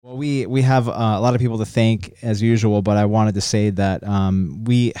we have a lot of people to thank as usual, but I wanted to say that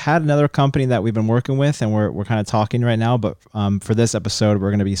we had another company that we've been working with, and we're kind of talking right now. But for this episode,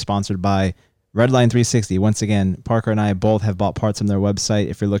 we're going to be sponsored by Redline 360. Once again, Parker and I both have bought parts on their website.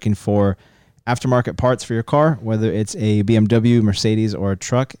 If you're looking for aftermarket parts for your car, whether it's a BMW, Mercedes, or a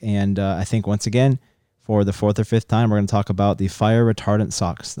truck, and I think once again, for the fourth or fifth time, we're going to talk about the fire retardant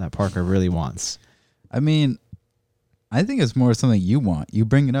socks that Parker really wants. I mean, I think it's more something you want. You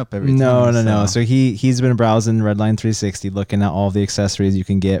bring it up every time. No. So he's been browsing Redline 360, looking at all the accessories you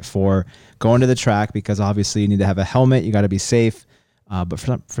can get for going to the track, because obviously you need to have a helmet. You got to be safe. But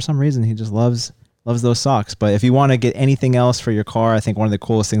for some reason, he just loves those socks. But if you want to get anything else for your car, I think one of the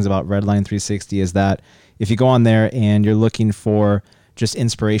coolest things about Redline 360 is that if you go on there and you're looking for just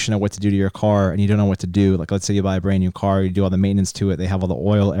inspiration of what to do to your car and you don't know what to do, like let's say you buy a brand new car, you do all the maintenance to it, they have all the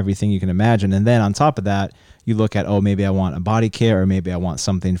oil, everything you can imagine. And then on top of that, you look at, maybe I want a body kit, or maybe I want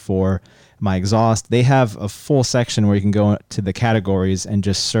something for my exhaust. They have a full section where you can go to the categories and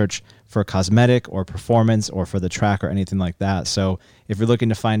just search for cosmetic or performance or for the track or anything like that. So if you're looking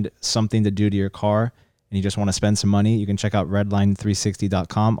to find something to do to your car and you just want to spend some money, you can check out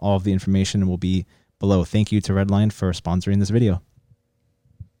redline360.com. All of the information will be below. Thank you to Redline for sponsoring this video.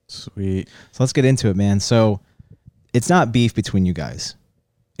 Sweet. So let's get into it, man. So it's not beef between you guys.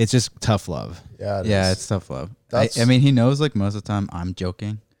 It's just tough love. Yeah, it's tough love. I mean, he knows, like, most of the time I'm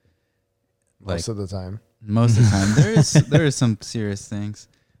joking. Like, most of the time. Most of the time. There is some serious things.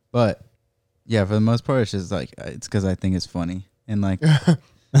 But yeah, for the most part, it's just like, it's because I think it's funny. And like,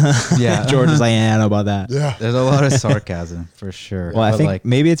 yeah. George is like, I know about that. Yeah. There's a lot of sarcasm for sure. Well, I think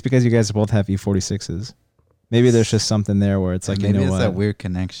maybe it's because you guys both have E46s. Maybe there's just something there where it's like, maybe you know it's what? that weird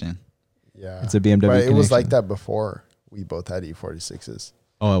connection. Yeah. It's a BMW But connection. it was like that before we both had E46s.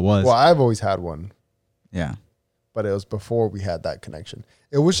 Oh, it was. Well, I've always had one. Yeah. But it was before we had that connection.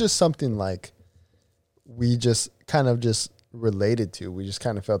 It was just something like we just kind of just related to. We just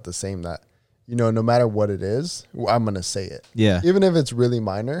kind of felt the same, that, you know, no matter what it is, I'm going to say it. Yeah. Even if it's really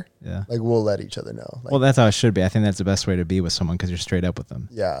minor, Yeah. like we'll let each other know. Like, Well, that's how it should be. I think that's the best way to be with someone, because you're straight up with them.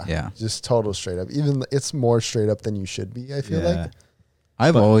 yeah. Yeah. Just total straight up. Even it's more straight up than you should be, I feel like.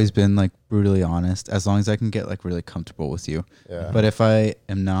 I've always been like brutally honest, as long as I can get like really comfortable with you. Yeah. But if I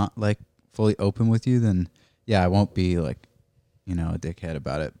am not like fully open with you, then yeah, I won't be like, you know, a dickhead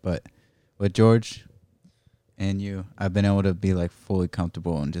about it. But with George and you, I've been able to be like fully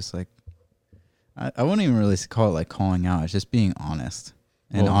comfortable and just like, I wouldn't even really call it like calling out. It's just being honest.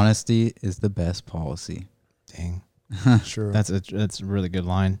 And honesty is the best policy. Dang. Sure. That's a really good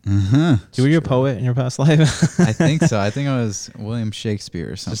line. Mm-hmm. Were you a poet in your past life? I think so. I think I was William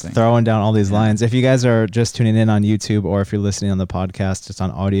Shakespeare or something. Just throwing down all these lines. If you guys are just tuning in on YouTube, or if you're listening on the podcast just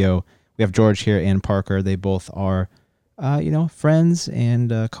on audio, we have George here and Parker. They both are, friends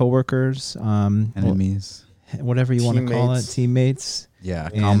and coworkers, Enemies. whatever you want to call it, teammates. Yeah,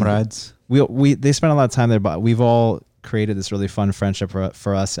 And comrades. They spent a lot of time there, but we've all created this really fun friendship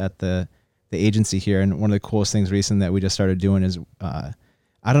for us at the agency here. And one of the coolest things recently that we just started doing is, I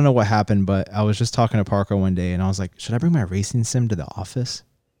don't know what happened, but I was just talking to Parker one day and I was like, should I bring my racing sim to the office?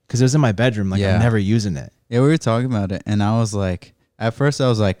 Because it was in my bedroom. Like, I'm never using it. Yeah, we were talking about it. And I was like, at first I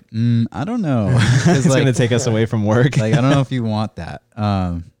was like, I don't know. It's like, going to take us away from work. Like, I don't know if you want that.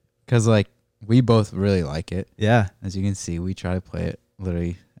 Because like we both really like it. Yeah. As you can see, we try to play it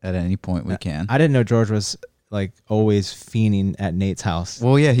literally at any point we can. I didn't know George was like always fiending at Nate's house.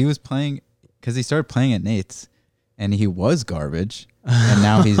 Well, yeah, he was playing because he started playing at Nate's and he was garbage and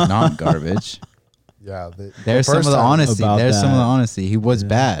now he's not garbage. Yeah. There's some of the honesty. There's some of the honesty. He was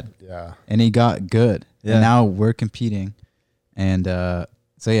bad. Yeah. And he got good. Yeah. And now we're competing. And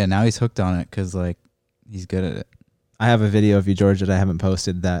so yeah, now he's hooked on it because like he's good at it. I have a video of you, George, that I haven't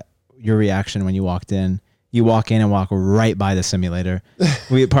posted, that your reaction when you walked in. You walk in and walk right by the simulator.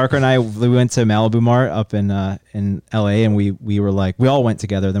 Parker and I, we went to Malibu Mart up in LA, and we were like, we all went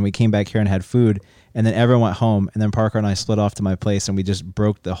together. Then we came back here and had food, and then everyone went home. And then Parker and I split off to my place, and we just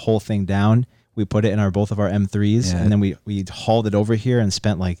broke the whole thing down. We put it in both of our M3s, and then we hauled it over here and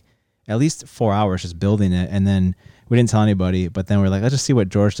spent like at least 4 hours just building it. And then we didn't tell anybody, but then we're like, let's just see what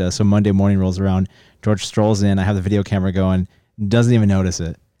George does. So Monday morning rolls around, George strolls in. I have the video camera going, doesn't even notice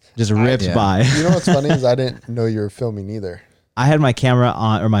it. Just rips by. You know what's funny is I didn't know you were filming either. I had my camera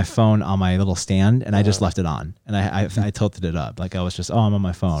on, or my phone on my little stand, and I just left it on, and I tilted it up like I was just, I'm on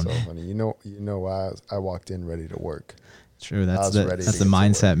my phone. So funny. You know why I walked in ready to work. True. That's the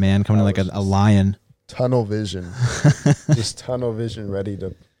mindset, man. Coming in like a lion. Tunnel vision. Just tunnel vision, ready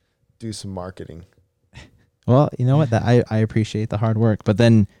to do some marketing. Well, you know what? That I appreciate the hard work, but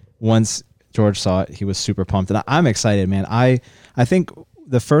then once George saw it, he was super pumped, and I'm excited, man. I think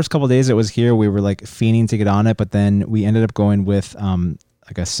the first couple of days it was here, we were like fiending to get on it, but then we ended up going with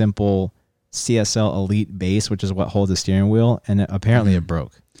like a simple CSL Elite base, which is what holds the steering wheel, and apparently it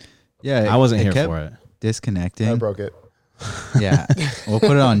broke. Yeah, I wasn't here kept for it. disconnecting. I broke it. Yeah, we'll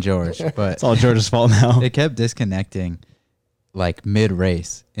put it on George, but It's all George's fault now. it kept disconnecting like mid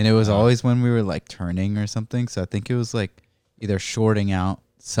race, and it was always when we were like turning or something. So I think it was like either shorting out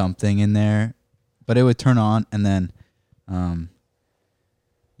something in there, but it would turn on, and then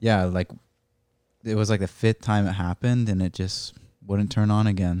yeah, like it was like the 5th time it happened, and it just wouldn't turn on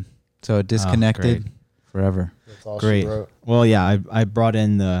again. So it disconnected forever. That's all Great. she wrote. Well, yeah, I brought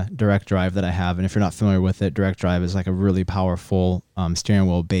in the direct drive that I have, and if you're not familiar with it, direct drive is like a really powerful steering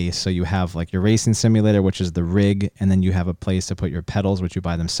wheel base. So you have like your racing simulator, which is the rig, and then you have a place to put your pedals, which you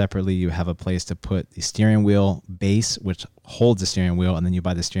buy them separately. You have a place to put the steering wheel base, which holds the steering wheel, and then you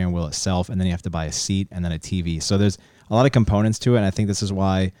buy the steering wheel itself, and then you have to buy a seat and then a TV. So there's a lot of components to it, and I think this is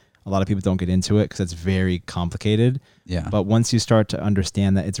why a lot of people don't get into it, because it's very complicated. Yeah. But once you start to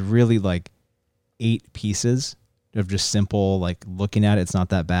understand that it's really like 8 pieces of just simple, like looking at it, it's not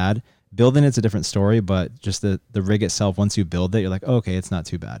that bad. Building it's a different story, but just the rig itself, once you build it, you're like, oh, okay, it's not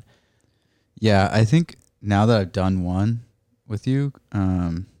too bad. Yeah, I think now that I've done one with you,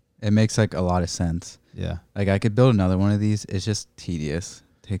 it makes like a lot of sense. Yeah. Like I could build another one of these. It's just tedious.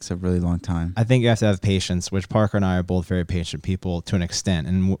 Takes a really long time. I think you have to have patience, which Parker and I are both very patient people to an extent.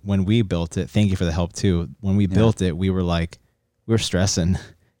 And when we built it, thank you for the help too. When we built it, we were stressing.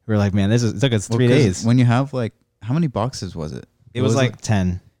 We were like, man, it took us 3 days. When you have like, how many boxes was it? It was like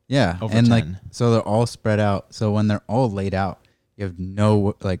 10. Yeah, over and 10. like so they're all spread out. So when they're all laid out, you have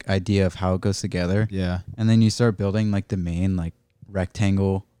no like idea of how it goes together. Yeah. And then you start building like the main like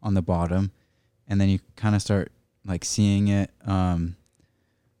rectangle on the bottom, and then you kind of start like seeing it.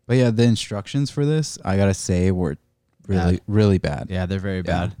 But yeah, the instructions for this, I gotta say, were really really bad. Yeah, they're very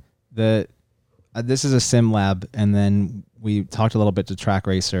bad. This is a sim lab, and then we talked a little bit to Track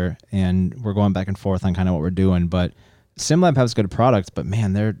Racer, and we're going back and forth on kind of what we're doing. But SimLab has good products, but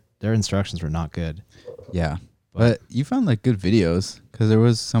man, their instructions were not good. Yeah, but you found like good videos, because there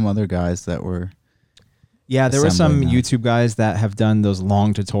was some other guys that were. Yeah, there were some assembling that. YouTube guys that have done those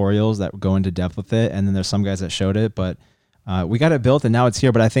long tutorials that go into depth with it, and then there's some guys that showed it. But we got it built, and now it's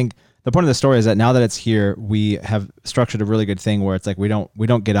here. But I think the point of the story is that now that it's here, we have structured a really good thing where it's like we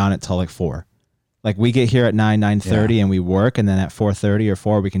don't get on it till like 4. Like we get here at 9:30 and we work, and then at 4:30 or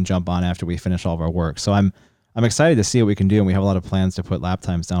 4 we can jump on after we finish all of our work. So I'm excited to see what we can do, and we have a lot of plans to put lap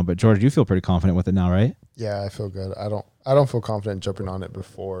times down. But George, you feel pretty confident with it now, right? Yeah, I feel good. I don't feel confident jumping on it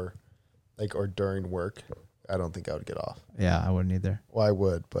before, like, or during work. I don't think I would get off. Yeah, I wouldn't either. Well, I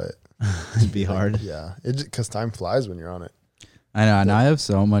would, but It'd be hard. yeah, because time flies when you're on it. I know, and I have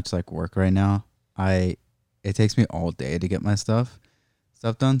so much like work right now. It takes me all day to get my stuff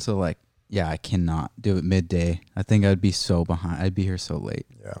done. So like, yeah, I cannot do it midday. I think I'd be so behind. I'd be here so late.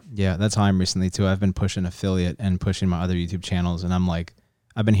 Yeah. Yeah, that's how I'm recently too. I've been pushing affiliate and pushing my other YouTube channels, and I'm like,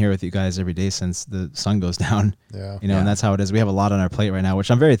 I've been here with you guys every day since the sun goes down. Yeah. You know, and that's how it is. We have a lot on our plate right now,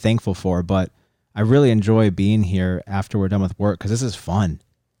 which I'm very thankful for, but I really enjoy being here after we're done with work, because this is fun.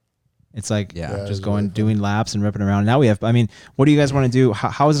 It's like Yeah, just it's going, really fun. doing laps and ripping around. Now we have, I mean, what do you guys want to do?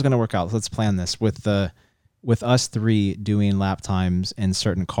 How is this going to work out? Let's plan this with us 3 doing lap times in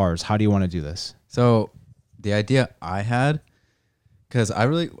certain cars. How do you want to do this? So the idea I had, because I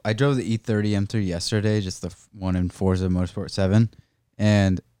drove the E30 M3 yesterday, just the one in Forza Motorsport 7,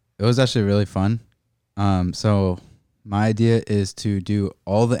 and it was actually really fun. So my idea is to do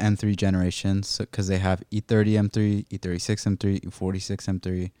all the M3 generations, because they have E30 M3, E36 M3, E46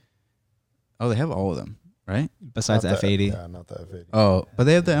 M3. Oh, they have all of them, right? Besides Not the- F80. Yeah, not the F80. Oh, but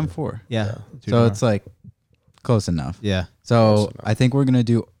they have the M4. Yeah. So it's like close enough. yeah. So Close enough. I think we're gonna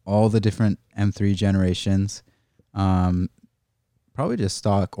do all the different M3 generations, probably just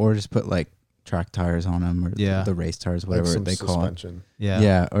stock, or just put like track tires on them, or Yeah. the race tires, Like whatever some they call it. suspension. Yeah.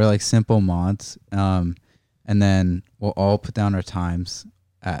 Yeah, or like simple mods. And then we'll all put down our times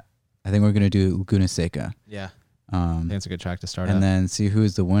at. I think we're gonna do Laguna Seca. Yeah. I think Um, it's a good track to start and at. then see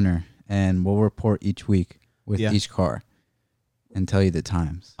who's the winner, and we'll report each week with Yeah. each car, and tell you the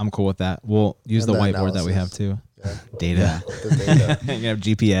times. I'm cool with that. We'll use And the the whiteboard that we have analysis. too. Yeah. Data. The data. You have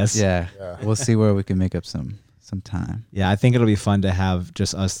GPS. Yeah, Yeah. we'll see where we can make up some time. Yeah, I think it'll be fun to have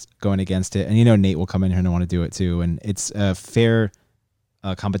just us going against it. And you know, Nate will come in here and want to do it too. And it's a fair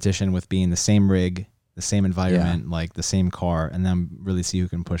competition with being the same rig, the same environment, like the same car, and then really see who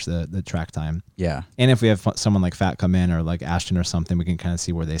can push the track time. Yeah, And if we have someone like Fat come in, or like Ashton or something, we can kind of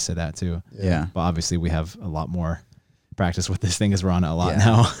see where they sit at too. yeah. But obviously we have a lot more practice with this thing, as we're on it a lot Yeah.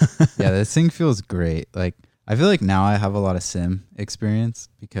 now. Yeah, this thing feels great. Like I feel like now I have a lot of sim experience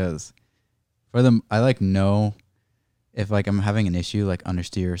because for them, I like know if like I'm having an issue like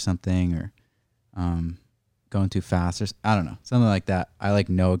understeer or something or going too fast or I don't know, something like that. I like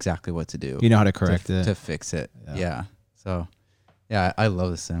know exactly what to do. You know how to correct it. To fix it. Yeah. So yeah, I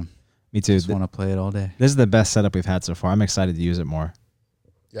love the sim. Me too. Just want to play it all day. This is the best setup we've had so far. I'm excited to use it more.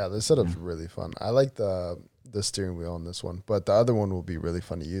 Yeah, this setup's really fun. I like the steering wheel on this one, but the other one will be really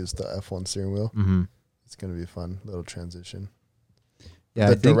fun to use, the F1 steering wheel. Mm-hmm. It's going to be a fun little transition. Yeah,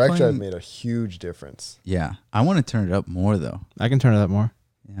 the direct drive made a huge difference. Yeah. I want to turn it up more though. I can turn it up more.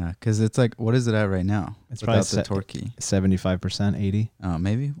 Yeah, because it's like, what is it at right now? It's without probably the torque key. 75%, 80.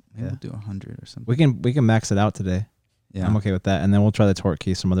 Maybe Yeah. we'll do 100 or something. We can max it out today. Yeah, I'm okay with that, and then we'll try the torque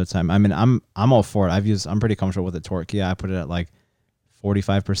key some other time. I mean, I'm all for it. I'm pretty comfortable with the torque key. I put it at like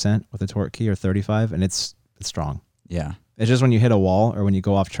 45% with the torque key or 35, and it's strong. Yeah, It's just when you hit a wall or when you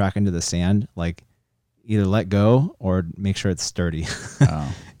go off track into the sand, like either let go or make sure it's sturdy.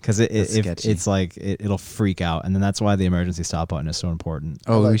 Oh, Because That's if sketchy. it's like it'll freak out, and then that's why the emergency stop button is so important.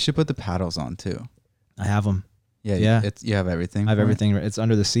 oh, like- we should put the paddles on too. I have them. Yeah, Yeah. It's you have everything. I have for it? everything. It's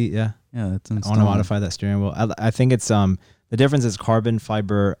under the seat. Yeah, Yeah, that's I want to installed. modify that steering wheel. I think it's the difference is carbon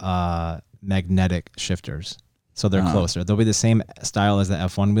fiber magnetic shifters, so they're Uh-huh. closer. They'll be the same style as the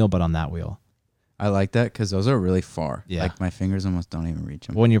F1 wheel, but on that wheel. I like that because those are really far. Yeah. Like my fingers almost don't even reach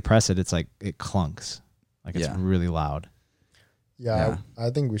them. When you press it, it's like it clunks, like it's Yeah. really loud. Yeah,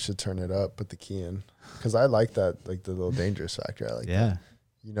 I think we should turn it up, put the key in. Because I like that, like the little dangerous factor. I like that. Yeah,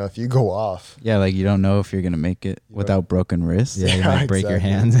 You know, if you go off, Yeah, like you don't know if you're gonna make it Right. without broken wrists. yeah, you Yeah, might break your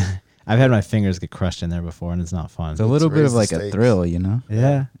exactly. hands. I've had my fingers get crushed in there before, and it's not fun. It's a little bit raise of the like a stakes. thrill, you know?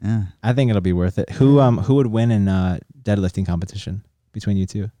 Yeah, Yeah. I think it'll be worth it. Who would win in deadlifting competition between you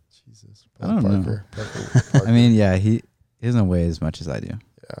two? Jesus, I don't know. Parker. Parker. I mean, yeah, he doesn't weigh as much as I do.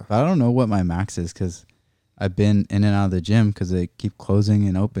 yeah. But I don't know what my max is because I've been in and out of the gym because they keep closing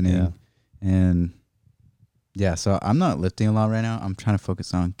and opening. Yeah. And yeah, so I'm not lifting a lot right now. I'm trying to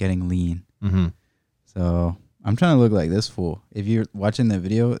focus on getting lean. Mm-hmm. So I'm trying to look like this fool. If you're watching the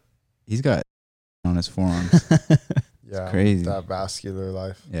video, he's got on his forearms. Yeah, crazy. That vascular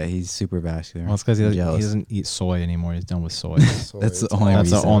life. Yeah, he's super vascular. Well, it's because I'm he jealous. doesn't eat soy anymore. He's done with soy. So That's the it's only all-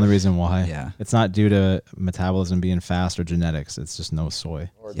 That's the reason. only reason why. Yeah. It's not due to metabolism being fast or genetics. It's just no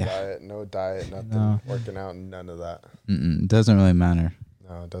soy. Or Yeah. diet, no diet, nothing. No. Working out, none of that. It doesn't really matter.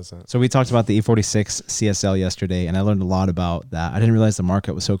 No, it doesn't. So we talked about the E46 CSL yesterday, and I learned a lot about that. I didn't realize the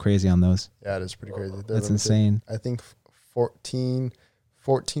market was so crazy on those. Yeah, it is pretty crazy. They're That's limited. insane. I think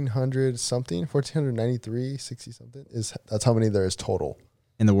 1400 something, 1493, 60 something that's how many there is total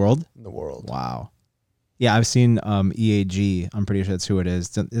In the world? in the world. Wow. Yeah, I've seen EAG. I'm pretty sure that's who it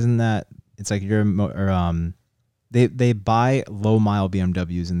is. Isn't that? It's like they buy low mile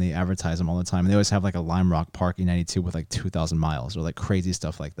BMWs and they advertise them all the time. And they always have like a Lime Rock Park E92 with like 2,000 miles or like crazy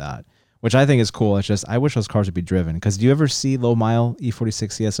stuff like that, which I think is cool. It's just I wish those cars would be driven. Because do you ever see low mile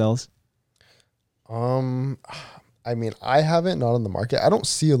E46 CSLs? I mean, I haven't, not on the market. I don't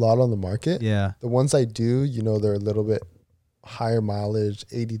see a lot on the market. Yeah. The ones I do, you know, they're a little bit higher mileage,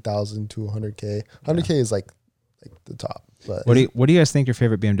 80,000 to 100K. 100K is like the top. But What do you guys think your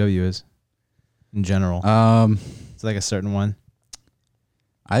favorite BMW is in general? It's like a certain one.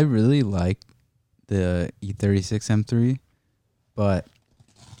 I really like the E36 M3, but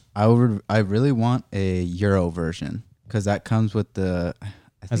I really want a Euro version because that comes with the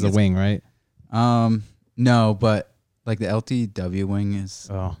Has the wing, right? No, but like the LTW wing is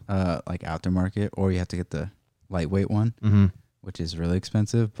Oh. like aftermarket, or you have to get the lightweight one, Mm-hmm. which is really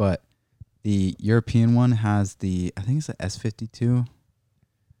expensive. But the European one has I think it's the S52.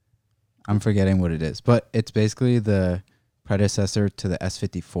 I'm forgetting what it is, but it's basically the predecessor to the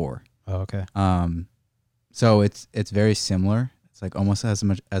S54. Oh, okay. So it's very similar. It's like almost as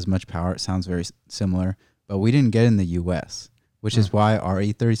much power. It sounds very similar, but we didn't get in the US, which is why our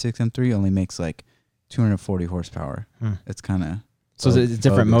E36 M3 only makes like 240 horsepower. It's kind of So it's a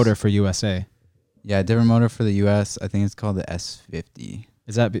different bogus. motor for USA. Yeah, different motor for the US. I think it's called the S50.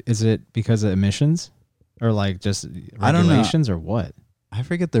 Is it because of emissions or like just I don't know. regulations or what? I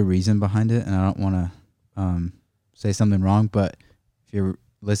forget the reason behind it, and I don't want to say something wrong, but if you're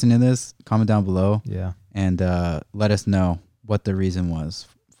listening to this, comment down below Yeah. and let us know what the reason was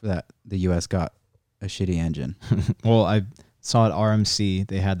for that the US got a shitty engine. Well, I saw at RMC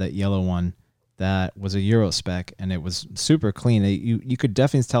they had that yellow one that was a Euro spec and it was super clean. You could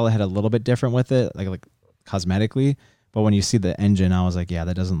definitely tell it had a little bit different with it, like cosmetically. But when you see the engine, I was like, yeah,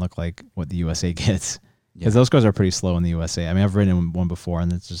 that doesn't look like what the USA gets. Because those cars are pretty slow in the USA. I mean, I've ridden one before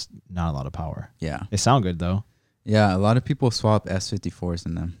and it's just not a lot of power. Yeah. They sound good though. Yeah, a lot of people swap S54s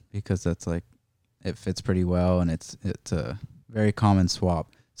in them because that's like it fits pretty well, and it's a very common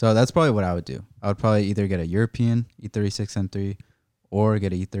swap. So that's probably what I would do. I would probably either get a European E36 M3 or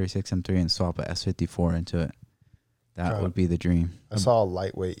get a E36 M3 and swap a S54 into it. That Got would it. be the dream. I saw a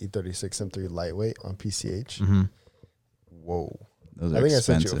lightweight E36 M3 lightweight on PCH. Mm-hmm. Whoa. Those are I think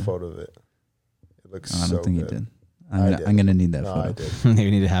expensive. I sent you a photo of it. It looks I so don't think good. you did. I did. I'm gonna need that No, photo. I did.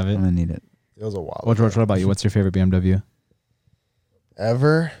 You need to have I'm it. gonna need it. It was a while What, ago. George, what about you? What's your favorite BMW?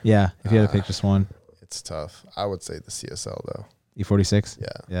 Ever? Yeah, if you had to pick just one. It's tough. I would say the CSL though. E46? Yeah.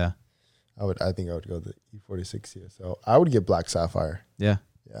 Yeah. I think I would go the E46 CSL. I would get black sapphire. Yeah.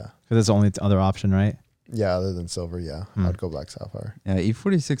 Yeah. Because that's the only other option, right? Yeah, other than silver, yeah. Hmm. I'd go black sapphire. Yeah,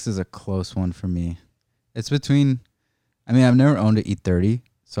 E46 is a close one for me. It's between. I mean, I've never owned an E30,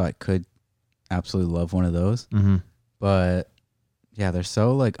 so I could absolutely love one of those. Mm-hmm. But yeah, they're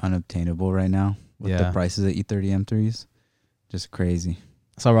so like unobtainable right now with the Yeah. prices of E30 M3s. Just crazy.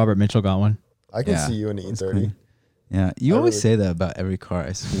 I saw Robert Mitchell got one. I can Yeah, see you in an It's E30. crazy. Yeah, you I always really- say that about every car.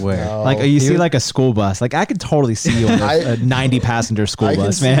 I swear. No. Like you He see was- like a school bus. Like I could totally see you in a 90 passenger school I can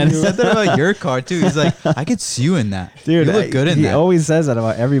bus, see man. you- He said that about your car too. He's like, I could see you in that. Dude, you look good in he that. always says that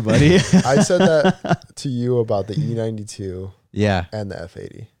about everybody. I said that to you about the E92 Yeah, and the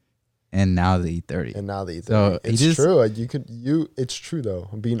F80, and now the E30. and now the E30. So he it's just- true. Like, it's true though.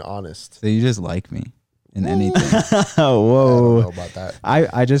 I'm being honest. So you just like me in anything. Oh, I don't whoa. know about that.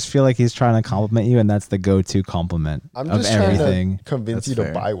 I just feel like he's trying to compliment you, and that's the go-to compliment I'm of just trying everything. to convince That's you to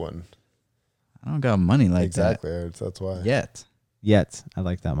fair. buy one. I don't got money like Exactly. That's why. that yet. Yet, I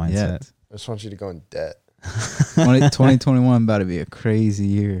like that mindset. Yet. I just want you to go in debt. 2021 about to be a crazy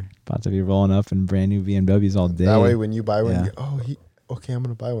year. About to be rolling up in brand new BMWs all day. That way, when you buy one, Yeah. you go, okay, I'm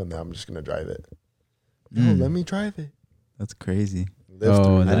gonna buy one now. I'm just gonna drive it. Mm. No, let me drive it. That's crazy. Live Oh,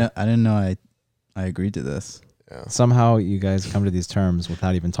 through that- I didn't know I agreed to this. Yeah. Somehow you guys come to these terms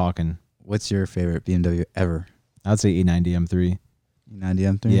without even talking. What's your favorite BMW ever? I would say E90 M3.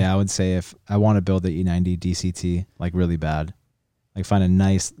 E90 M3? Yeah, I would say if I want to build the E90 DCT like really bad, like find a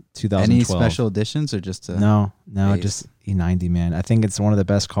nice 2012. Any special editions or just a No, base? just E90, man. I think it's one of the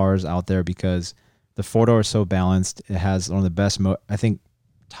best cars out there because the four-door is so balanced. It has one of the best, I think,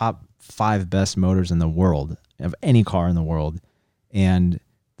 top 5 best motors in the world, of any car in the world. And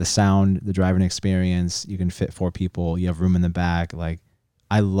the sound, the driving experience, you can fit 4 people. You have room in the back. Like,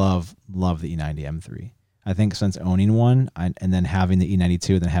 I love the E90 M3. I think since owning one and then having the E92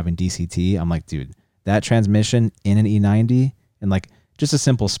 and then having DCT, I'm like, dude, that transmission in an E90 and like just a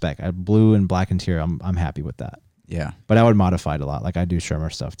simple spec, blue and black interior, I'm happy with that. Yeah. But I would modify it a lot. Like I do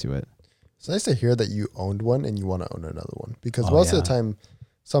Shermer stuff to it. It's nice to hear that you owned one and you want to own another one because Oh, most of yeah. the time,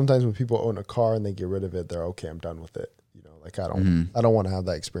 sometimes when people own a car and they get rid of it, they're okay. I'm done with it. You know, like I Mm-hmm. don't want to have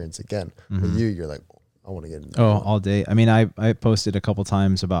that experience again. But Mhm. you're like, I want to get another Oh, one. all day. I mean, I posted a couple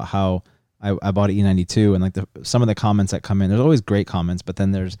times about how I bought an E92 and like some of the comments that come in, there's always great comments, but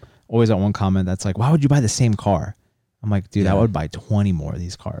then there's always that one comment that's like, why would you buy the same car? I'm like, dude, I Yeah. would buy 20 more of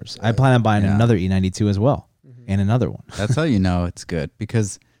these cars. I plan on buying Yeah. another E92 as well and another one. That's how you know it's good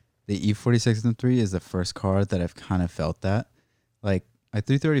because the E46 M3 is the first car that I've kind of felt that. Like my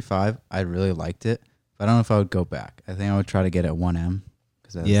 335, I really liked it, but I don't know if I would go back. I think I would try to get a 1M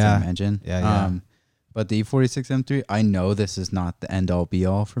because that's Yeah. the same engine. Yeah. But the E46 M3, I know this is not the end all be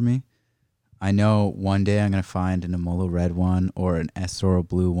all for me. I know one day I'm going to find an Amolo red one or an Esoro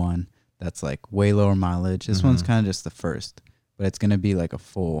blue one that's like way lower mileage. This one's Mhm. kind of just the first, but it's going to be like a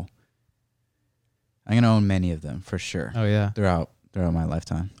full. I'm going to own many of them for sure Oh, yeah. throughout my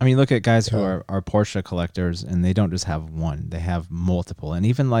lifetime. I mean, look at guys who Yeah. are Porsche collectors and they don't just have one, they have multiple. And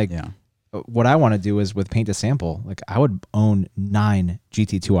even like Yeah. what I want to do is with paint to sample, like I would own 9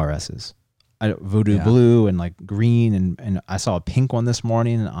 GT2 RSs. Voodoo Yeah. blue and like green and I saw a pink one this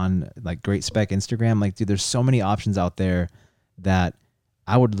morning on like Great Spec Instagram. Like, dude, there's so many options out there that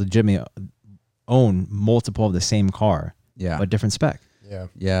I would legitimately own multiple of the same car, Yeah. but different spec. Yeah.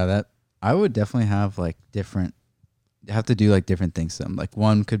 Yeah, that I would definitely have like have to do like different things to them. Like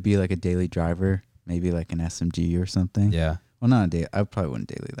one could be like a daily driver, maybe like an SMG or something. Yeah. Well, not a day. I probably wouldn't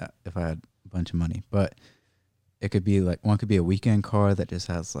daily that if I had a bunch of money. But it could be like one could be a weekend car that just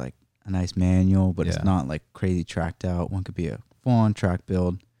has like a nice manual, but Yeah. it's not like crazy tracked out. One could be a full-on track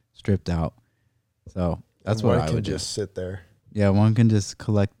build, stripped out. So that's And what one I can would do. just sit there, Yeah, one can just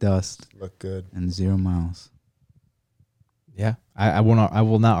collect dust look good. and 0 miles. Yeah. I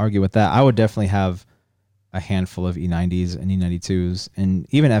will not argue with that. I would definitely have a handful of E90s and E92s and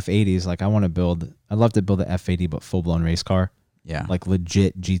even F80s. Like I'd love to build an F80, but full blown race car, Yeah. like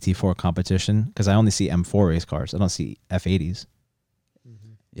legit GT4 competition. Cause I only see M4 race cars. I don't see F80s.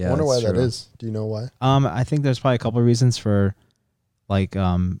 Yeah. I wonder why that's that true. is. Do you know why? I think there's probably a couple of reasons for like,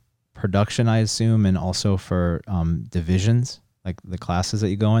 production, I assume, and also for divisions, like the classes that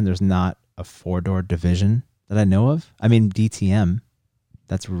you go in, there's not a 4-door division that I know of. I mean, DTM,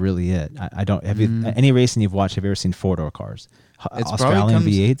 that's really it. I don't have you any racing you've watched. Have you ever seen 4-door cars? It's Australian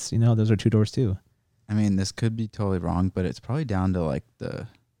probably V8s, those are 2 doors too. I mean, this could be totally wrong, but it's probably down to like the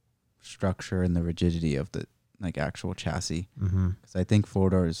structure and the rigidity of the like actual chassis. Because I think 4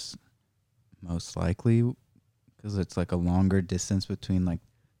 doors most likely, because it's like a longer distance between like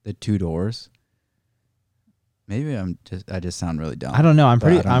the 2 doors. Maybe I just sound really dumb. I don't know.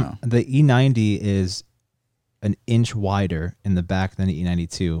 The E90 is an inch wider in the back than the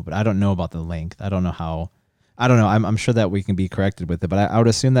E92, but I don't know about the length. I don't know how. I don't know. I'm sure that we can be corrected with it, but I would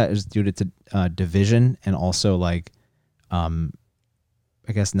assume that is due to division and also like, I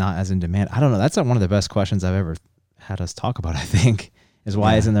guess not as in demand. I don't know. That's one of the best questions I've ever had us talk about, I think, is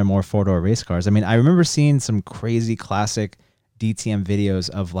why isn't there more 4-door race cars? I mean, I remember seeing some crazy classic DTM videos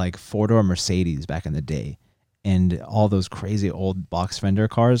of like 4-door Mercedes back in the day and all those crazy old box fender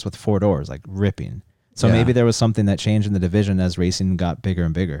cars with 4 doors, like ripping. So maybe there was something that changed in the division as racing got bigger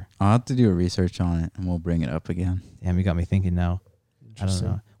and bigger. I'll have to do a research on it and we'll bring it up again. Damn, you got me thinking now. I don't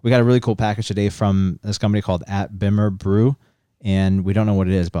know. We got a really cool package today from this company called @Bimmer Brew, and we don't know what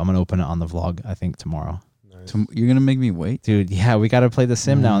it is, but I'm going to open it on the vlog, I think, tomorrow. Nice. You're going to make me wait? Dude, yeah, we got to play the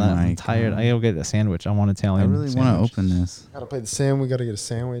sim now. Oh I'm tired. I got to get a sandwich. I want an Italian I really want to open this. Gotta play the sim. We gotta get a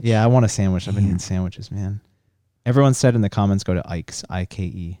sandwich. Yeah, I want a sandwich. I've been eating sandwiches, man. Everyone said in the comments, go to Ike's, IKE,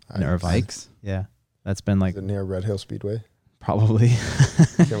 in Irvine. Ike's? Yeah, that's been like Is it near Red Hill Speedway? probably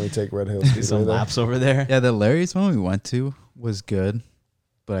Can we take Red Hill Speedway some there? laps over there. Yeah, the Larry's one we went to was good,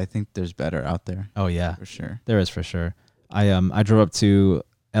 but I think there's better out there Oh yeah, for sure. there is for sure. I drove up to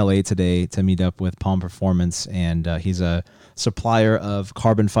LA today to meet up with Palm Performance, and he's a supplier of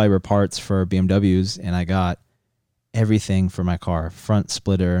carbon fiber parts for BMWs, and I got everything for my car. Front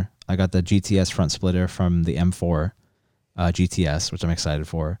splitter. I got the GTS front splitter from the M4 GTS, which I'm excited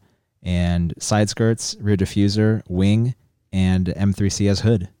for, and side skirts, rear diffuser, wing, and M3CS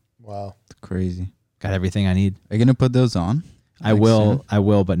hood. Wow. It's crazy. Got everything I need. Are you going to put those on? I will,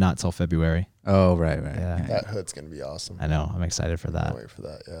 but not till February. Oh, right. Yeah. Okay. That hood's gonna be awesome. I know. I'm excited for that. Can't wait for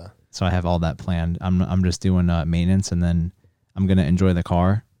that. Yeah. So I have all that planned. I'm just doing maintenance, and then I'm gonna enjoy the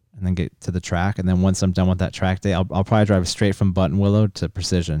car, and then get to the track. And then once I'm done with that track day, I'll probably drive straight from Buttonwillow to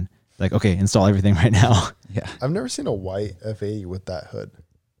Precision. Like, okay, install everything right now. Yeah. I've never seen a white F80 with that hood.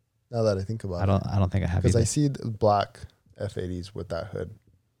 Now that I think about it, I don't think I have because either. I see the black F80s with that hood.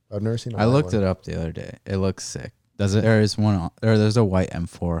 I've never seen. I looked it up the other day. It looks sick. Does it? There is one there's a white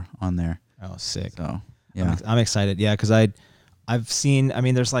M4 on there. Oh, sick. So, yeah. I'm excited. Yeah, because I've seen. I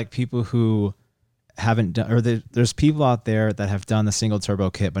mean, there's like people who haven't done, or there's people out there that have done the single turbo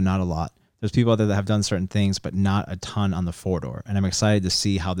kit, but not a lot. There's people out there that have done certain things, but not a ton on the 4-door. And I'm excited to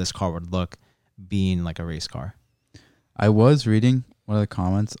see how this car would look being like a race car. I was reading one of the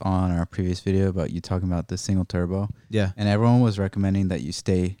comments on our previous video about you talking about the single turbo, Yeah. and everyone was recommending that you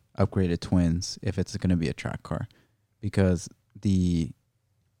stay upgraded twins if it's going to be a track car, because we're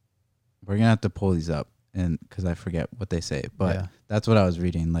going to have to pull these up, and because I forget what they say, but Yeah. that's what I was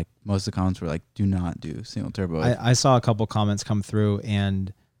reading. Like most of the comments were like, do not do single turbo. I saw a couple comments come through,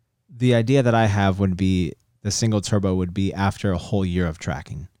 and the idea that I have would be the single turbo would be after a whole year of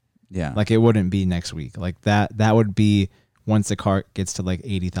tracking. Yeah. Like it wouldn't be next week. Like that would be once the car gets to like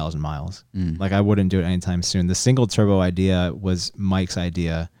 80,000 miles. Like I wouldn't do it anytime soon. The single turbo idea was Mike's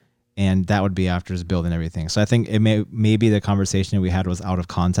idea, and that would be after his building everything. So I think it maybe the conversation we had was out of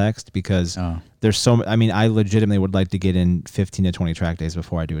context, because there's so, I mean, I legitimately would like to get in 15 to 20 track days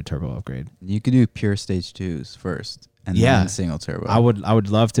before I do a turbo upgrade. You could do pure stage 2s first and then single turbo. I would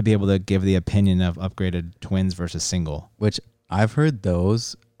love to be able to give the opinion of upgraded twins versus single. Which I've heard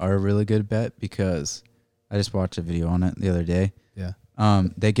those are a really good bet, because I just watched a video on it the other day. Yeah.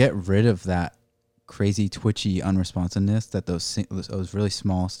 They get rid of that crazy twitchy unresponsiveness that those really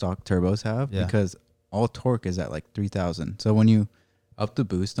small stock turbos have, because all torque is at like 3,000. So when you up the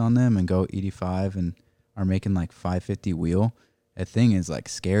boost on them and go 85 and are making like 550 wheel, that thing is like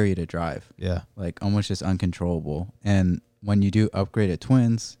scary to drive. Yeah. Like almost just uncontrollable. And when you do upgraded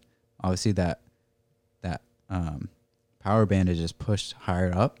twins, obviously that power band is just pushed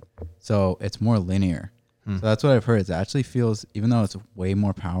higher up, so it's more linear. So that's what I've heard. It actually feels, even though it's way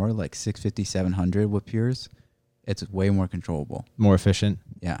more power, like 650, 700 with pures, it's way more controllable. More efficient.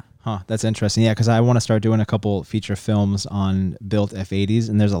 Yeah. Huh. That's interesting. Yeah, because I want to start doing a couple feature films on built F80s,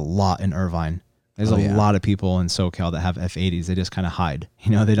 and there's a lot in Irvine. There's a lot of people in SoCal that have F80s. They just kind of hide.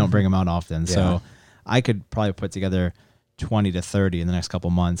 You know, they don't bring them out often. Yeah. So I could probably put together 20 to 30 in the next couple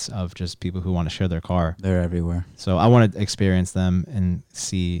months of just people who want to share their car. They're everywhere. So I want to experience them and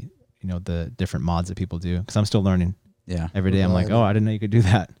see the different mods that people do, because I'm still learning Yeah. every day. I'm like, oh, I didn't know you could do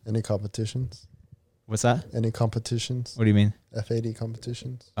that. Any competitions? What's that? Any competitions? What do you mean? F80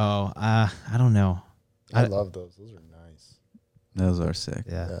 competitions? Oh, I don't know. I I- love those. Those are nice. Those are sick.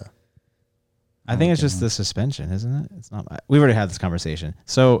 Yeah. Yeah. I think it's Okay. just the suspension, isn't it? It's not. We've already had this conversation.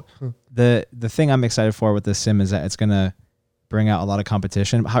 So the thing I'm excited for with this sim is that it's gonna bring out a lot of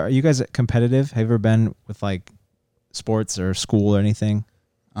competition. How are you guys competitive? Have you ever been with like sports or school or anything?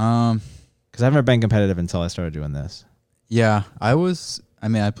 Because I've never been competitive until I started doing this. Yeah, I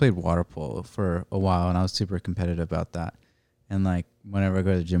played water polo for a while, and I was super competitive about that. And like whenever I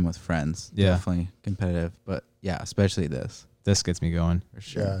go to the gym with friends, Yeah. definitely competitive. But yeah, especially this This gets me going. for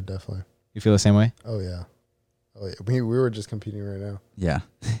sure. Yeah, definitely. You feel the same way? Oh yeah. Oh yeah. We were just competing right now. Yeah.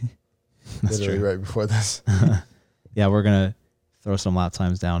 That's Literally true. right before this. Yeah, we're gonna throw some lap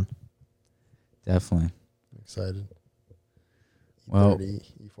times down. Definitely. I'm excited. Well- E30,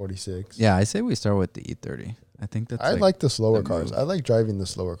 E46. Yeah, I say we start with the E30. I think that's I like the slower the cars. move. I like driving the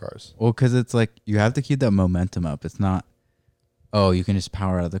slower cars. well, because it's like you have to keep that momentum up. It's not, oh, you can just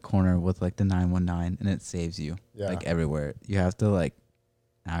power out of the corner with like the 919 and it saves you Yeah. like everywhere. You have to like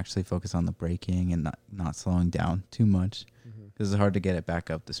actually focus on the braking and not slowing down too much because it's hard to get it back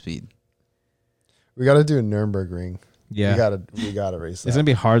up to speed. We got to do a Nürburgring. Yeah, We gotta race that. it's gonna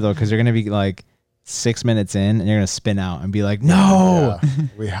be hard though because you're gonna be like 6 minutes in and you're gonna spin out and be like, no. Yeah,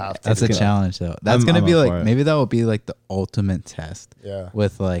 we have to. That's do a that. challenge though. That's I'm gonna be up like for it. maybe that will be like the ultimate test Yeah.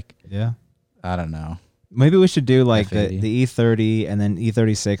 with like Yeah. I don't know. Maybe we should do like F80. the E30 and then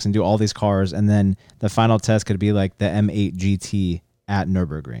E36 and do all these cars, and then the final test could be like the M8 GT at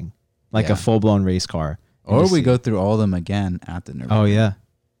Nürburgring, like Yeah. a full blown race car. And Or just we see- go through all of them again at the Nürburgring. Oh yeah.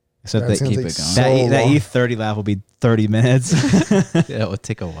 Except That's that gonna keep take it going. so that long. E30 lap will be 30 minutes. Yeah, it would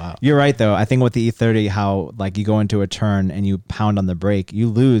take a while. You're right though. I think with the E30, how like you go into a turn and you pound on the brake, you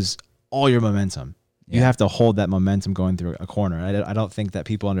lose all your momentum. You Yeah. have to hold that momentum going through a corner. I don't think that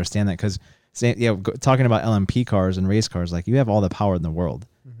people understand that because talking about LMP cars and race cars, like you have all the power in the world,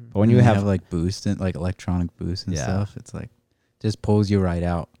 but when you And have like boost and like electronic boost and Yeah. stuff, it's like just pulls you right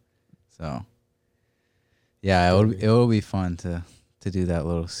out. So yeah, it will be fun to do that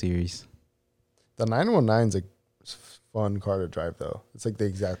little series. The 919's a fun car to drive though. It's like the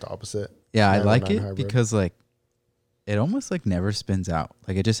exact opposite. Yeah, I like 919 it hybrid. because like it almost like never spins out.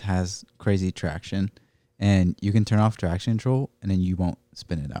 Like it just has crazy traction, and you can turn off traction control, and then you won't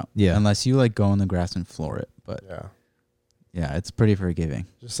spin it out. Yeah. unless you like go on the grass and floor it. But Yeah. yeah, it's pretty forgiving.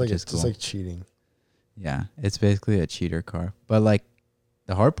 Just like Which is it's just cool. like cheating. Yeah, it's basically a cheater car. But like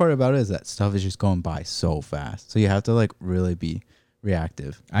the hard part about it is that stuff is just going by so fast. So you have to like really be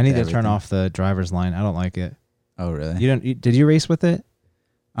reactive. I need to turn everything. off the driver's line. I don't like it. Oh really? Did you race with it?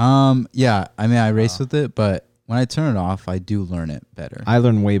 Yeah. I mean, I race Oh. with it, but when I turn it off, I do learn it better. I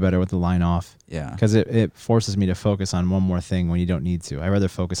learn way better with the line off Yeah. because it forces me to focus on one more thing when you don't need to. I rather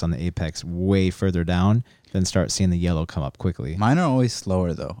focus on the apex way further down than start seeing the yellow come up quickly. Mine are always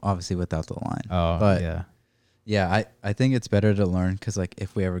slower though, obviously without the line. Oh, but yeah. yeah, I think it's better to learn because like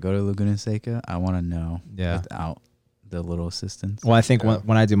if we ever go to Laguna Seca, I want to know Yeah. without the little assistance. Well, I think Yeah.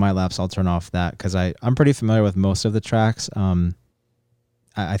 when I do my laps, I'll turn off that because I'm pretty familiar with most of the tracks.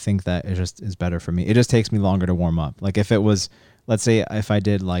 I think that it just is better for me. It just takes me longer to warm up. Like if it was, let's say if I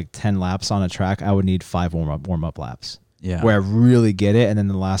did like 10 laps on a track, I would need 5 warm up laps Yeah. where I really get it. And then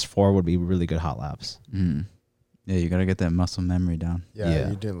the last 4 would be really good hot laps. Mm. Yeah, you gotta get that muscle memory down. Yeah, Yeah.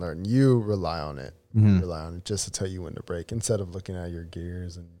 you didn't learn. You rely on it. Mhm. You rely on it just to tell you when to brake instead of looking at your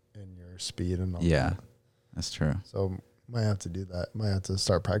gears and your speed and all Yeah, that. that's true. So might have to do that. Might have to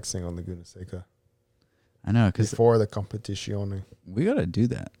start practicing on Laguna Seca I know because before the competition. we gotta do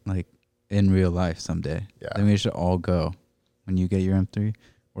that like in real life someday. Yeah. Then we should all go. When you get your M3,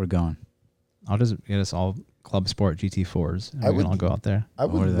 we're going. I'll just get us all Club Sport GT4s and I we can would- all go out there. I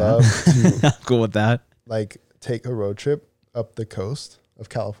would Or that. love to I'm cool with that. like take a road trip up the coast of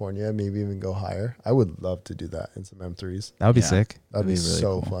California, maybe even go higher. I would love to do that in some M3s. That would be Yeah. sick. That'd be That'd be really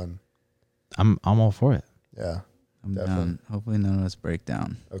so cool. fun. I'm all for it. Yeah. I'm Definitely. down. Hopefully none of us break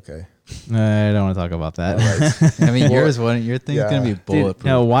down. Okay. I don't want to talk about that. All right. I mean, Well, your thing's gonna be yeah. Dude, bulletproof.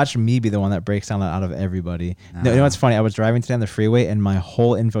 no, watch me be the one that breaks down out of everybody. No, you know Nah. what's funny? I was driving today on the freeway and my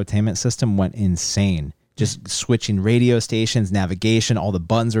whole infotainment system went insane. Just switching radio stations, navigation, all the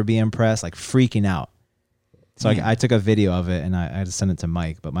buttons were being pressed, like freaking out. So Man. I took a video of it and I had to send it to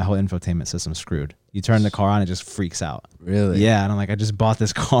Mike, but my whole infotainment system's screwed. You turn the car on, it just freaks out. Really? Yeah, and I'm like, I just bought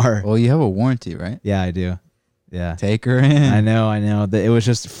this car. Well, you have a warranty, right? Yeah, I do. Yeah. Take her in. I know. It was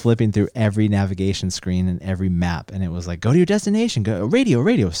just flipping through every navigation screen and every map, and it was like, go to your destination, go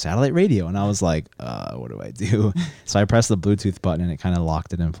radio, satellite radio. And I was like, what do I do? So I pressed the Bluetooth button, and it kind of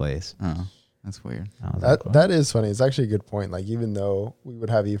locked it in place. Oh, that's weird. I was like, That is funny. It's actually a good point. Like, even though we would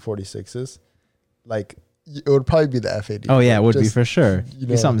have E46s, like, it would probably be the F80. oh yeah, it would be Just, for sure. you It'd be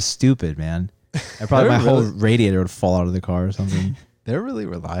know. something stupid, man. I probably my They're whole really- radiator would fall out of the car or something. They're really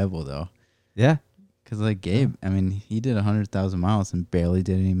reliable though. Yeah. Cause like Gabe, I mean, he did 100,000 miles and barely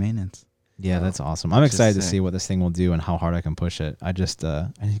did any maintenance. Yeah, Oh, that's awesome. I'm which is excited to sick. see what this thing will do and how hard I can push it. I just I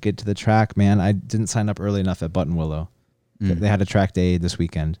need to get to the track, man. I didn't sign up early enough at Button Willow. They had a track day this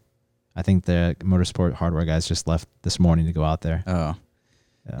weekend. I think the motorsport hardware guys just left this morning to go out there. Oh,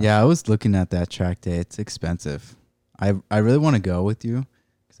 yeah. I was looking at that track day. It's expensive. I really want to go with you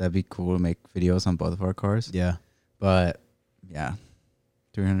because that'd be cool to make videos on both of our cars. Yeah. But yeah,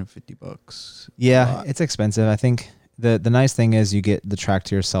 $350. Yeah, it's expensive. I think the nice thing is you get the track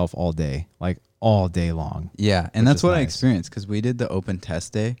to yourself all day, like all day long. Yeah, and Which that's is what I nice. experienced because we did the open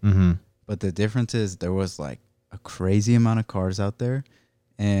test day. Mm-hmm. But the difference is there was like a crazy amount of cars out there,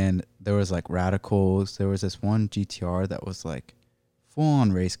 and there was like radicals. There was this one GTR that was like full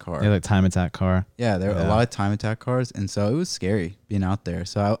on race car. Yeah, like time attack car. Yeah, there were a Yeah. lot of time attack cars, and so it was scary being out there.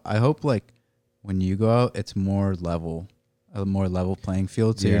 So I hope like when you go out, it's more level, a more level playing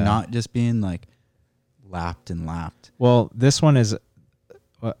field. So Yeah. you're not just being like lapped and lapped. Well, this one is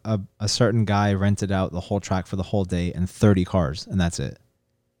a certain guy rented out the whole track for the whole day and 30 cars, and that's it.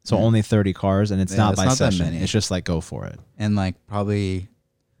 So Yeah. only 30 cars, and it's Yeah, not it's by not that session. many. It's just like go for it. And like probably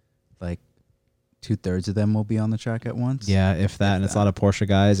like 2/3 of them will be on the track at once. Yeah, if that, and it's a that. lot of Porsche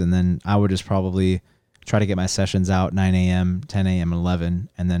guys, and then I would just probably try to get my sessions out 9 a.m., 10 a.m., 11,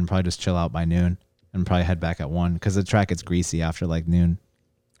 and then probably just chill out by noon and probably head back at 1 because the track gets greasy after like noon.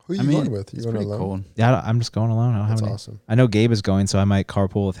 Who are you I mean, going with? You it's going pretty alone? cold. Yeah, I'm just going alone. I don't That's have any. awesome. I know Gabe is going, so I might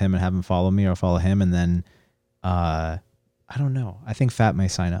carpool with him and have him follow me or follow him, and then I don't know. I think Fat may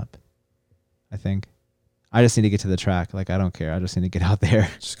sign up. I think I just need to get to the track. Like I don't care. I just need to get out there.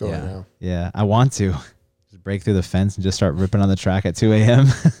 Just go Yeah. right now. Yeah, I want to just break through the fence and just start ripping on the track at 2 a.m.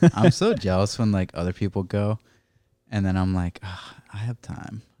 I'm so jealous when like other people go, and then I'm like, "Ugh, I have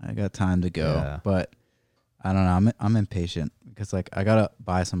time. I got time to go, Yeah. but I don't know. I'm impatient because like I gotta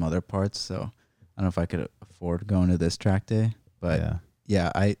buy some other parts, so I don't know if I could afford going to this track day. But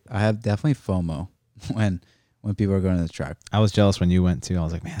yeah, I have definitely FOMO when people are going to the track. I was jealous when you went too. I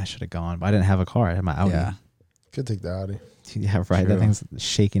was like, man, I should have gone, but I didn't have a car. I had my Audi. Yeah, Could take the Audi. Yeah, right. That True. thing's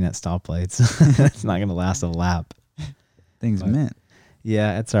shaking at stoplights. It's not gonna last a lap. things But- mint.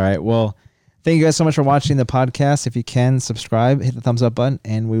 Yeah, it's all right. Well, thank you guys so much for watching the podcast. If you can, subscribe, hit the thumbs up button,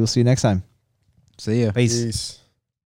 and we will see you next time. See ya. Peace. Peace.